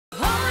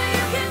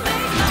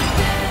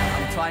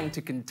trying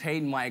to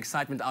contain my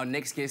excitement. Our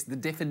next guest, the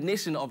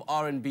definition of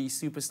R&B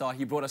superstar.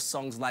 He brought us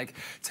songs like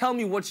 "Tell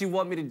Me What You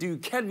Want Me to Do,"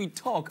 "Can We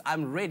Talk,"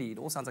 "I'm Ready." It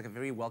all sounds like a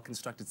very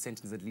well-constructed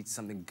sentence that leads to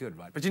something good,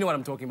 right? But you know what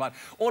I'm talking about.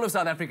 All of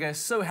South Africa is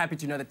so happy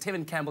to know that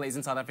Tevin Campbell is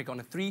in South Africa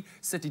on a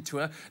 3-city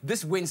tour.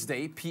 This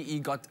Wednesday, PE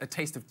got a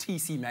taste of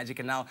TC magic,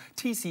 and now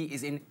TC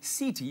is in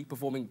CT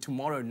performing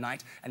tomorrow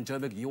night. And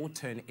Joburg, your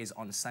turn is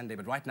on Sunday.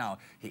 But right now,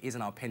 he is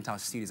in our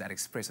penthouse studios at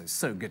Expresso.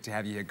 So good to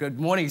have you here. Good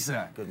morning,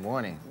 sir. Good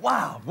morning.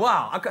 Wow,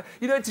 wow.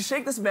 You know, to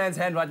shake this man's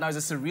hand right now is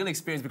a surreal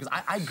experience because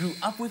I grew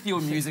up with your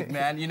music,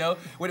 man. You know,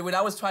 when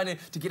I was trying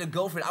to get a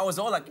girlfriend, I was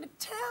all like,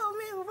 tell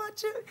me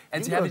about you.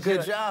 And you do a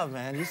good job,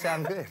 man. You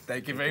sound good.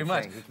 Thank you very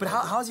much. But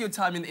how's your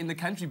time in the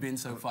country been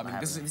so far? I mean,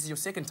 this is your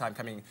second time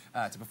coming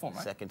to perform,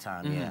 right? Second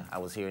time, yeah. I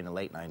was here in the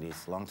late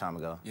 90s, a long time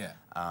ago. Yeah.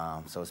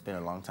 So it's been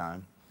a long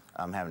time.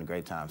 I'm having a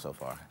great time so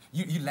far.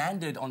 You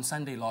landed on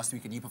Sunday last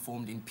week and you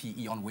performed in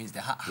PE on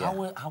Wednesday.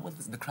 How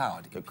was the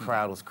crowd? The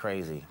crowd was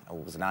crazy. I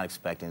was not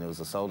expecting. It was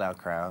a sold-out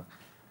crowd.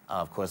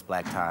 Of course,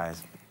 black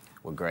ties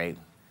were great.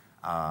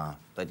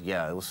 But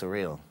yeah, it was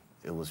surreal.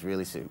 It was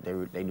really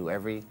surreal. They knew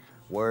every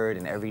word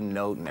and every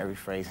note and every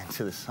phrase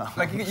into the song.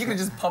 Like you could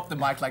just pop the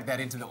mic like that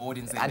into the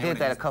audience. I did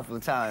that a couple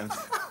of times.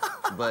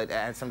 But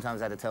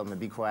sometimes I had to tell them to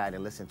be quiet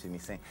and listen to me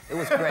sing. It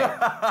was great.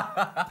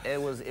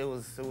 it was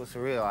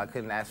surreal. I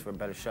couldn't ask for a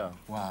better show.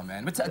 Wow,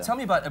 man. But tell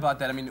me about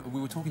that. I mean, we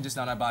were talking just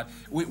now about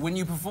when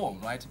you perform,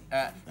 right?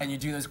 And you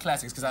do those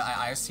classics, because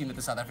I assume that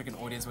the South African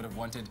audience would have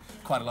wanted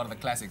quite a lot of the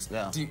classics.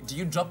 Yeah. Do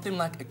you drop them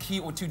like a key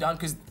or two down?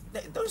 Because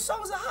those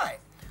songs are high.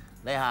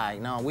 They're high.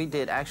 No, we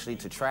did actually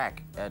to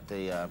track at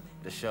the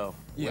show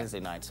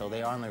Wednesday night, so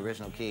they are in the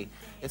original key.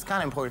 It's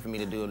kind of important for me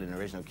to do it in the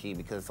original key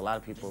because a lot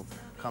of people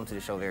come to the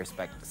show very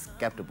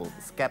skeptical,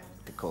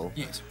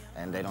 yes,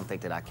 and they don't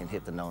think that I can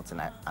hit the notes,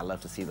 and I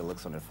love to see the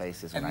looks on their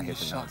faces when I hit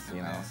the notes,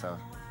 you know. So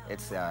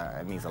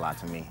it means a lot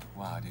to me.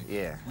 Wow, dude.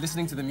 Yeah.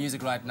 Listening to the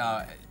music right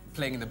now,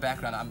 playing in the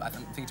background, I'm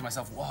thinking to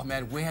myself, wow,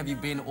 man, where have you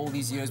been all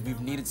these years?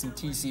 We've needed some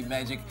TC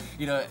magic.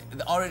 You know,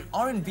 the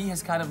R&B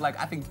has kind of like,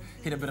 I think,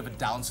 hit a bit of a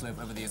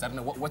downslope over the years. I don't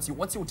know, what's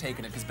your take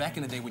on it? Because back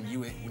in the day when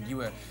you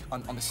were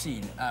on the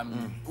scene,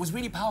 it was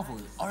really powerful.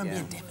 R&B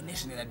had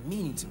definition, it had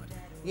meaning to it.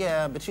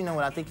 Yeah, but you know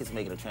what? I think it's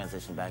making a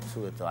transition back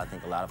to it, though. I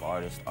think a lot of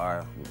artists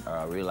are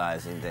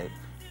realizing that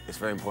it's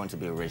very important to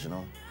be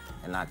original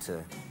and not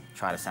to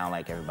try to sound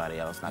like everybody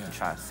else, not to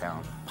try to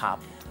sound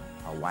pop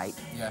or white.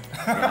 Yeah.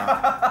 You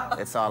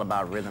know? It's all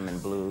about rhythm and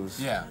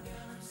blues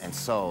and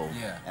soul.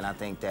 Yeah. And I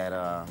think that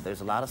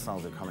there's a lot of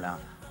songs that are coming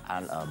out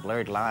on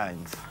Blurred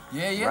Lines.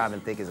 Yeah. Robin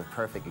Thicke is a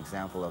perfect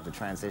example of the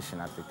transition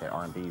I think that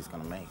R&B is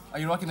going to make. Are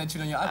you rocking that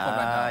tune on your iPod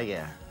right now?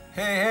 Yeah.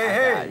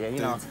 Hey. Yeah, you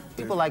know,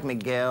 people like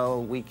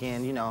Miguel,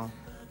 Weeknd, you know,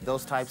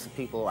 those types of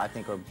people I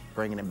think are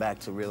bringing it back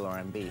to real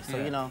R&B. So,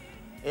 you know,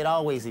 it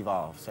always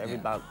evolves. Every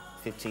about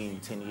 10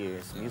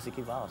 years, music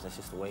evolves. That's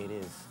just the way it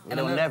is. And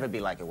it'll never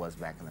be like it was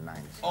back in the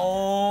 90s.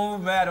 Oh,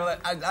 man. Well,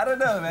 I don't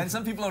know, man.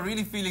 Some people are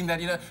really feeling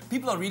that, you know,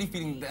 people are really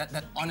feeling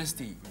that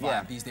honesty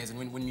vibe these days.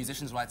 And when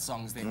musicians write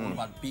songs, they're all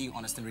about being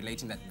honest and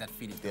relating that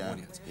feeling to the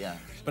audience. Yeah.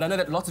 But I know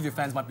that lots of your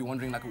fans might be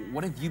wondering, like,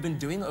 what have you been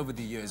doing over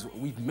the years?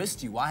 We've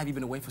missed you. Why have you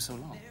been away for so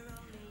long?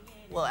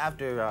 Well,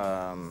 after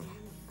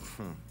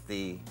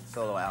the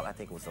solo album, I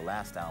think it was the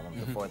last album,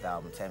 the fourth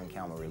album, Tevin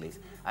Campbell released,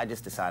 I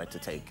just decided to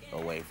take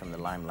away from the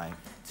limelight,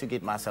 to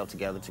get myself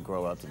together, to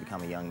grow up, to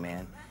become a young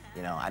man.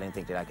 You know, I didn't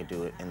think that I could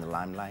do it in the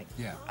limelight.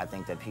 Yeah. I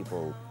think that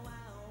people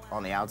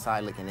on the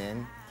outside looking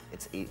in,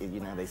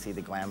 you know, they see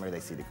the glamour, they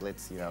see the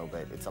glitz, you know,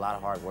 but it's a lot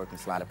of hard work and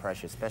it's a lot of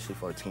pressure, especially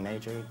for a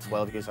teenager,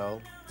 12 years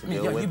old, to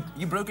deal with.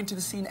 You broke into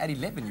the scene at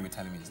 11, you were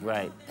telling me.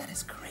 Right. That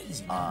is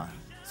crazy, man.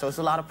 So it's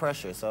a lot of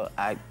pressure. So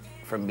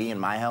from me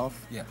and my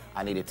health,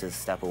 I needed to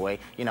step away.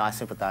 You know, I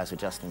sympathize with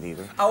Justin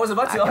Bieber. I was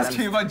about to ask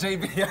you about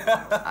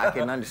JB. I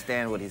can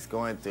understand what he's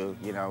going through,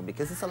 you know,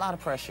 because it's a lot of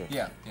pressure.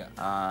 Yeah.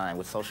 And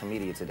with social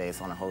media today, it's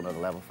on a whole other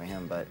level for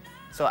him. But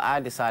so I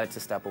decided to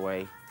step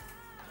away,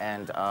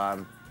 and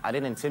I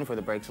didn't intend for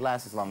the break to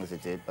last as long as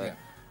it did. But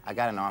I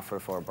got an offer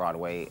for a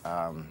Broadway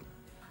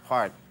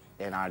part,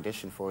 and I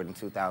auditioned for it in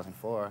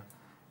 2004.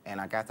 And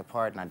I got the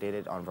part, and I did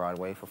it on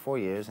Broadway for 4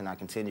 years, and I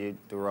continued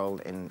the role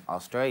in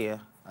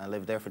Australia. I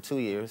lived there for 2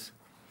 years.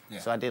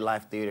 So I did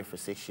live theater for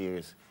 6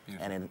 years,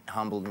 and it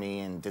humbled me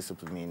and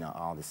disciplined me and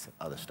all this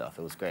other stuff.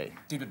 It was great.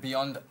 Dude, but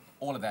beyond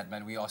all of that,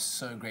 man, we are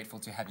so grateful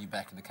to have you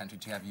back in the country,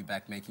 to have you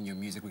back making your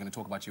music. We're going to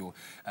talk about your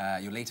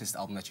latest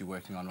album that you're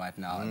working on right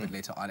now a bit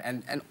later on,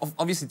 and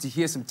obviously to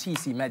hear some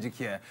TC magic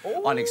here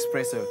on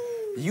Expresso.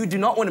 You do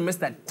not want to miss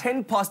that.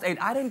 8:10.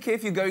 I don't care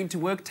if you're going to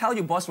work. Tell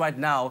your boss right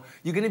now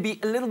you're going to be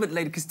a little bit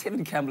late because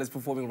Tevin Campbell is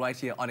performing right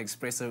here on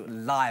Expresso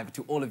live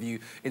to all of you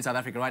in South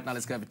Africa. Right now,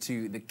 let's go over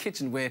to the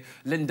kitchen where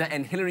Linda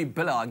and Hillary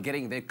Biller are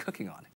getting their cooking on.